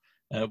well,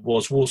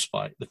 was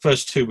Warspite. The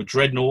first two were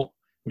Dreadnought,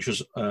 which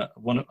was a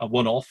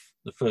one-off,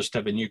 the first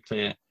ever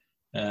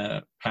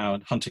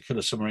nuclear-powered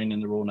hunter-killer submarine in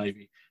the Royal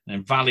Navy. And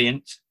then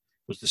Valiant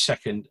was the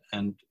second,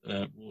 and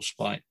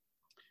Warspite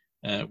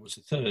was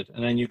the third.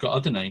 And then you've got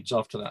other names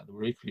after that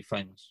were equally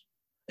famous.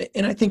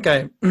 And I think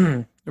I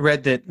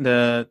read that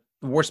the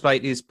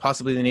Warspite is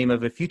possibly the name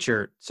of a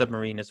future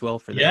submarine as well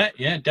for them.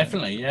 Yeah,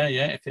 definitely. Yeah,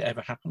 if it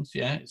ever happens.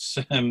 Yeah, it's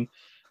the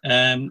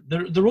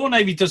Royal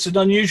Navy does an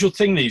unusual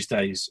thing these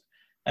days,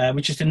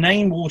 which is to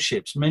name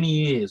warships many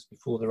years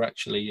before they're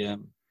actually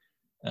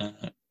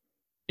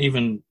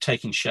even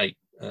taking shape,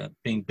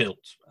 being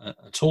built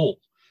at all.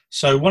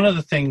 So one of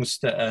the things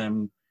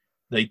that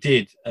they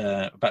did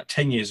about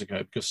 10 years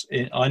ago, because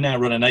I now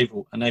run a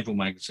naval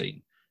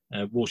magazine,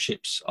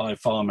 Warships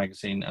IFR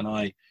magazine, and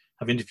I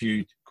have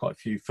interviewed quite a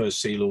few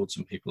First Sea Lords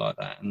and people like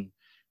that.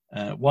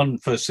 And one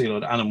First Sea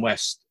Lord, Alan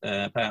West,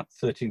 about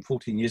 13,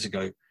 14 years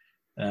ago,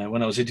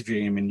 when I was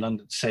interviewing him in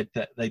London, said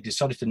that they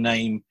decided to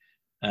name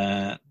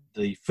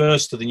the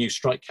first of the new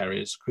strike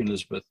carriers, Queen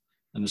Elizabeth,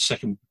 and the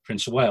second,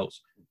 Prince of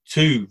Wales,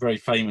 two very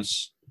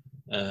famous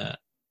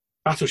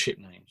battleship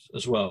names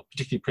as well,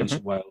 particularly Prince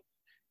of Wales,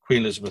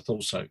 Queen Elizabeth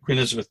also. Queen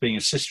Elizabeth being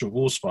a sister of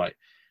Warspite.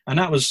 And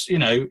that was,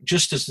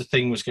 just as the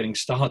thing was getting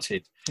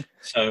started.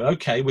 So,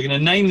 okay, we're going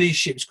to name these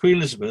ships Queen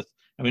Elizabeth,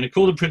 I'm going to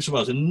call them Prince of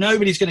Wales, and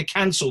nobody's going to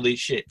cancel these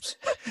ships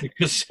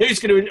because who's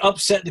going to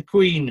upset the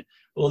Queen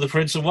or the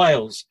Prince of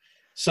Wales?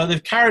 So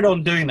they've carried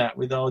on doing that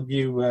with our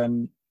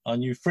new our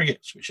new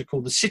frigates, which are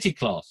called the City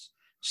class.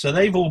 So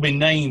they've all been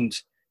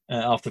named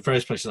after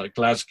various places like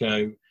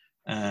Glasgow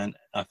and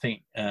I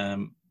think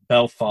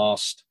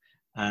Belfast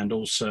and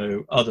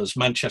also others.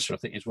 Manchester, I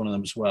think, is one of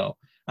them as well.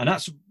 And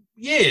that's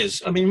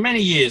years,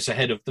 many years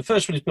ahead of the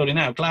first one is building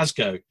now,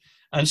 Glasgow.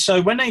 And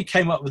so when they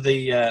came up with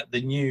the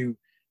new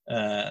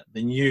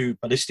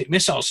ballistic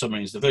missile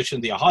submarines, the version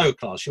of the Ohio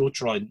class, your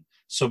Trident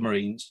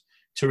submarines,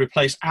 to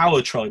replace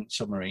our Trident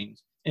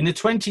submarines in the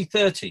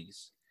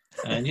 2030s,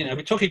 and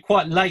we're talking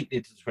quite late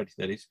into the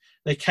 2030s,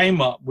 they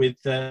came up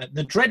with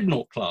the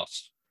Dreadnought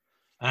class.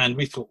 And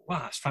we thought, wow,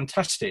 that's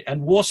fantastic.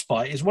 And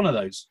Warspite is one of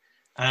those.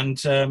 And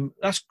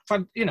that's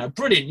fun,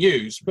 brilliant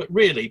news. But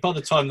really, by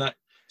the time that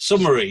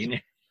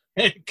submarine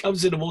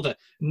comes in the water,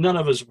 none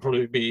of us will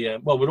probably be,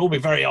 we'd all be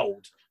very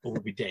old or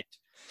we'll be dead.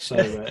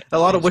 So a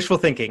lot of wishful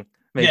thinking.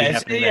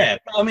 Yeah.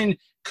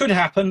 Could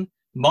happen,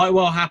 might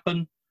well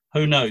happen.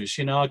 Who knows?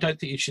 I don't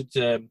think you should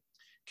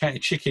count your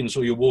chickens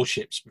or your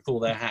warships before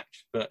they're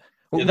hatched. But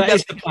that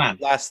is the plan.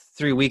 Last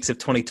 3 weeks of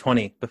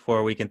 2020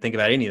 before we can think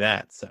about any of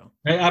that. So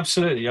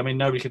absolutely.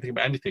 Nobody can think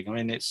about anything.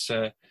 It's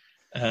so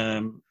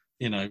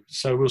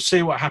we'll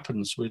see what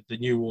happens with the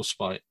new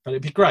Warspite. But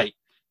it'd be great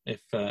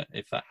if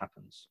that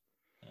happens.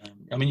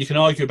 You can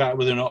argue about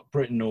whether or not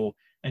Britain or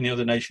any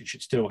other nation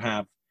should still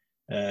have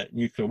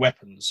nuclear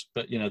weapons,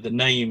 but the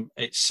name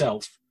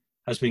itself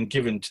has been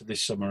given to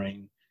this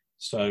submarine.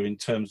 So in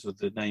terms of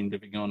the name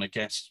living on, I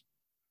guess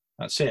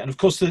that's it. And of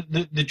course,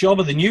 the job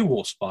of the new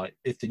Warspite,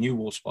 if the new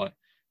Warspite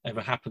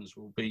ever happens,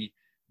 will be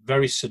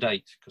very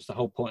sedate, because the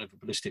whole point of a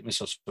ballistic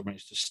missile submarine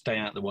is to stay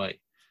out of the way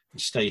and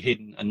stay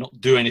hidden and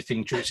not do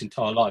anything during its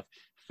entire life.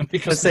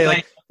 Because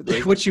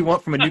what you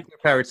want from a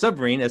nuclear-powered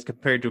submarine as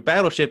compared to a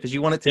battleship is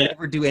you want it to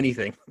never do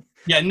anything.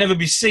 Yeah, never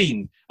be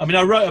seen.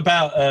 I wrote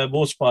about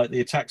Warspite,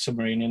 the attack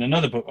submarine, in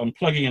another book. I'm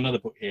plugging another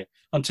book here,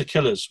 Hunter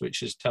Killers,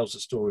 which tells the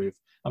story of...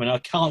 I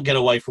can't get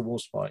away from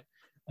Warspite.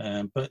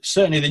 But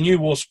certainly the new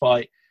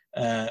Warspite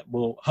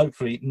will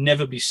hopefully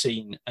never be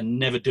seen and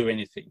never do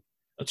anything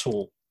at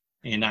all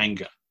in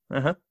anger.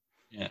 Uh-huh.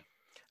 Yeah.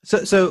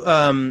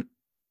 So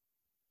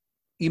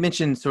you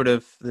mentioned sort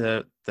of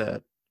the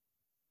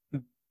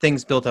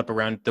things built up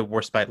around the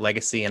Warspite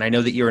legacy, and I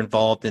know that you're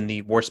involved in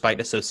the Warspite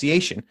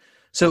Association.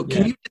 So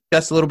can you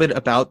discuss a little bit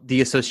about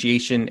the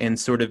association and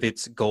sort of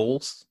its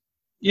goals?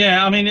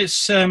 Yeah,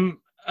 it's, as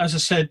I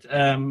said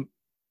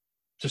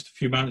just a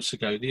few moments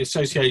ago, the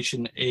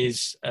association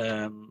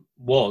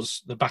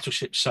was the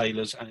Battleship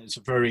Sailors, and it's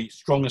a very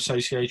strong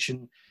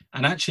association,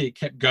 and actually it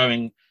kept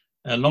going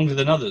longer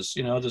than others.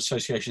 Other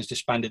associations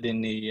disbanded in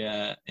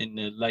the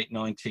late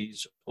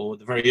 90s or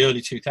the very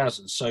early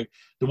 2000s. So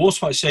the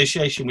Warspite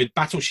Association with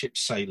Battleship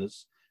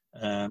Sailors,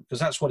 because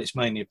that's what it's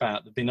mainly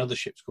about. There've been other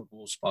ships called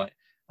Warspite,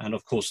 and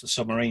of course the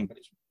submarine, but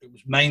it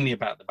was mainly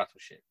about the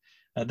battleship.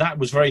 That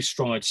was very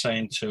strong, I'd say,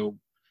 until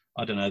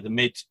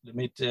the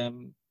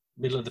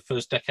middle of the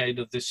first decade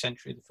of this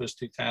century, the first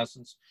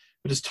 2000s.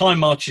 But as time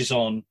marches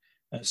on,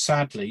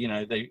 sadly,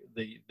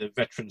 the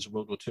veterans of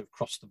World War II have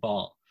crossed the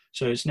bar.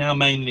 So it's now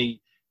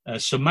mainly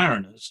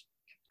submariners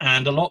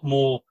and a lot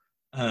more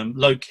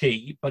low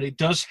key, but it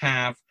does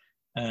have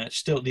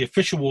still, the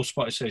official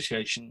Warspite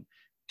Association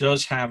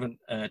does have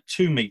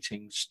 2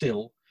 meetings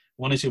still.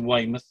 One is in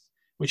Weymouth,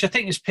 which I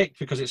think is picked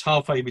because it's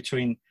halfway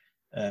between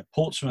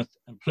Portsmouth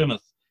and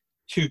Plymouth,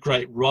 2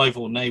 great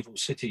rival naval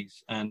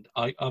cities. And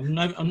I'm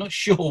not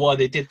sure why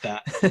they did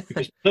that,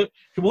 because the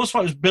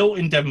Warspite was built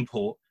in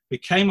Devonport,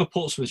 became a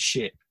Portsmouth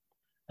ship.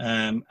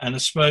 And I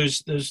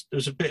suppose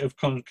there's a bit of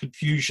kind of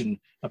confusion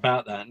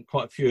about that, and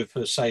quite a few of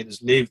her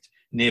sailors lived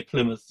near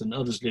Plymouth and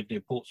others lived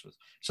near Portsmouth.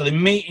 So they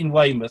meet in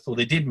Weymouth, or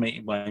they did meet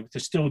in Weymouth, they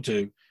still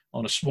do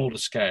on a smaller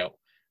scale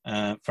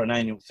for an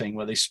annual thing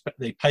where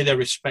they pay their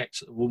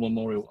respects at the War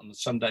Memorial on the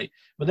Sunday.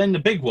 But then the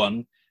big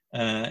one,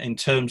 in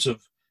terms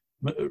of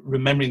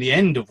remembering the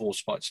end of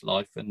Warspite's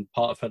life and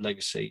part of her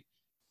legacy,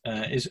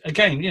 is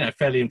again,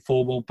 fairly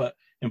informal, but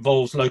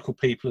involves local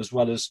people as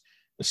well as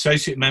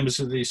associate members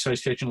of the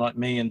association like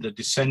me and the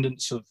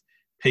descendants of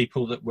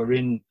people that were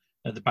in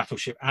the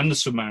battleship and the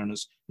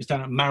submariners, is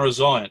down at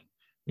Marazion,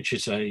 which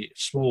is a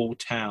small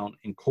town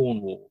in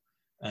Cornwall,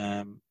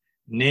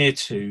 near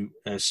to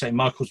St.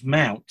 Michael's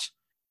Mount.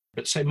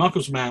 But St.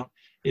 Michael's Mount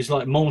is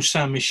like Mont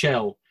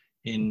Saint-Michel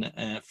in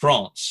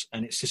France,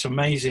 and it's this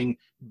amazing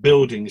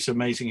building, this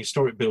amazing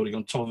historic building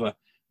on top of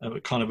a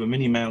kind of a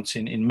mini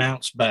mountain in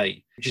Mounts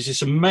Bay, which is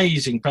this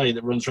amazing bay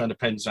that runs around the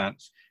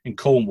Penzance in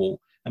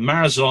Cornwall. And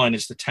Marazion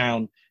is the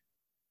town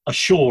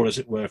ashore, as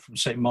it were, from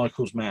St.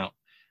 Michael's Mount.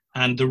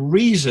 And the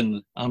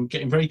reason, I'm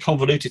getting very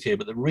convoluted here,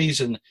 but the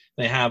reason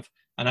they have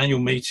an annual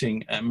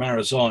meeting at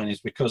Marazion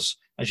is because,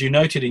 as you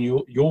noted in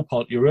your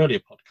earlier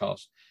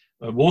podcast,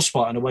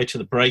 Warspite, on the way to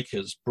the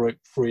breakers, broke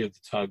free of the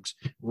tugs,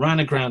 ran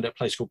aground at a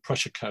place called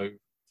Prussia Cove,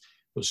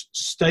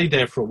 stayed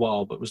there for a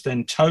while, but was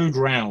then towed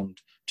round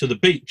to the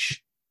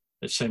beach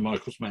at St.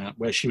 Michael's Mount,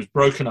 where she was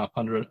broken up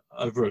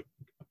over a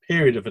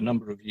period of a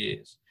number of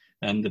years,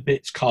 and the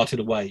bits carted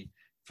away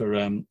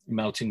for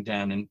melting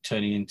down and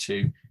turning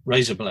into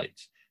razor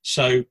blades.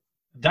 So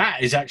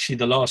that is actually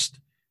the last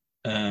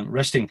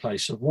resting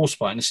place of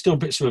Warspite, and there's still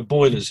bits of her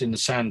boilers in the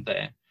sand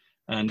there,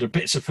 and there are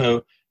bits of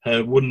her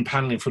wooden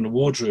panelling from the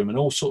wardroom and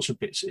all sorts of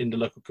bits in the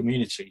local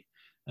community,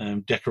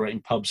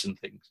 decorating pubs and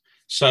things.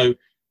 So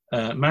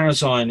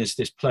Marazion is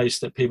this place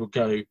that people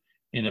go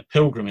in a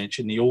pilgrimage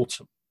in the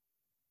autumn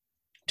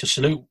to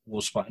salute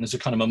Warspite, and there's a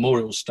kind of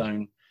memorial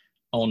stone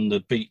on the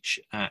beach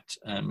at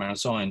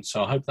Marazion.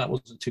 So I hope that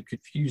wasn't too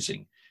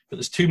confusing. But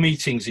there's 2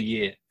 meetings a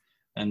year,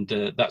 and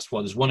that's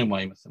why there's one in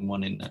Weymouth and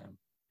one in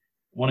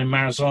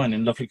Marazion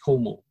in lovely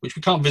Cornwall, which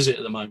we can't visit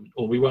at the moment,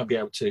 or we won't be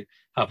able to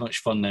have much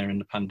fun there in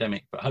the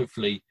pandemic. But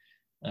hopefully,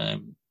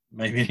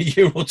 maybe in a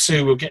year or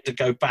 2, we'll get to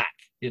go back.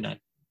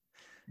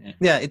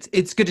 Yeah,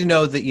 it's good to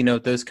know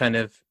that those kind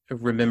of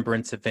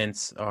remembrance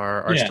events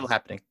are still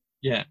happening.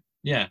 Yeah.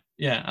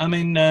 I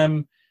mean,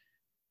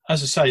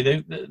 as I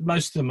say,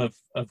 most of them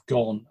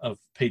have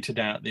petered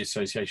out, the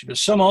association, but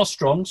some are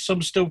strong.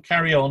 Some still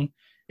carry on,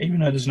 even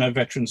though there's no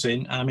veterans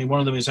in. I mean, one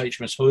of them is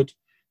HMS Hood.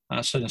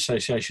 That's an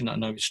association that I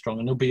know is strong,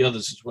 and there'll be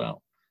others as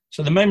well.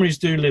 So the memories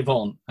do live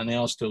on, and they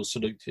are still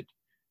saluted.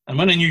 And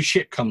when a new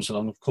ship comes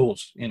along, of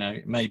course,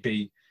 it may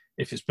be,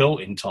 if it's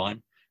built in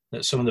time,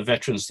 that some of the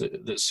veterans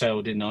that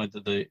sailed in either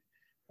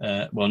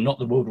not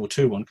the World War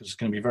II one, because there's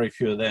going to be very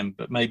few of them,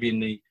 but maybe in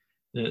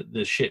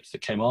the ships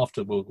that came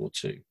after World War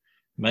II,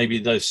 maybe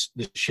the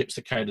ships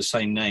that carry the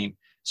same name,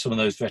 some of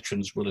those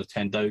veterans will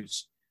attend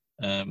those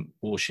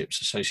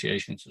warships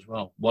associations as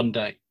well one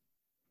day.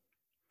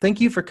 Thank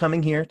you for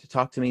coming here to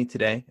talk to me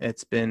today.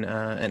 It's been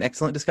an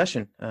excellent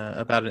discussion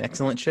about an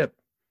excellent ship.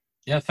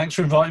 Yeah, thanks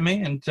for inviting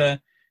me, and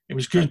it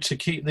was good to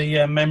keep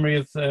the memory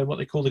of what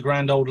they call the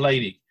Grand Old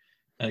Lady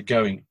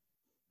going.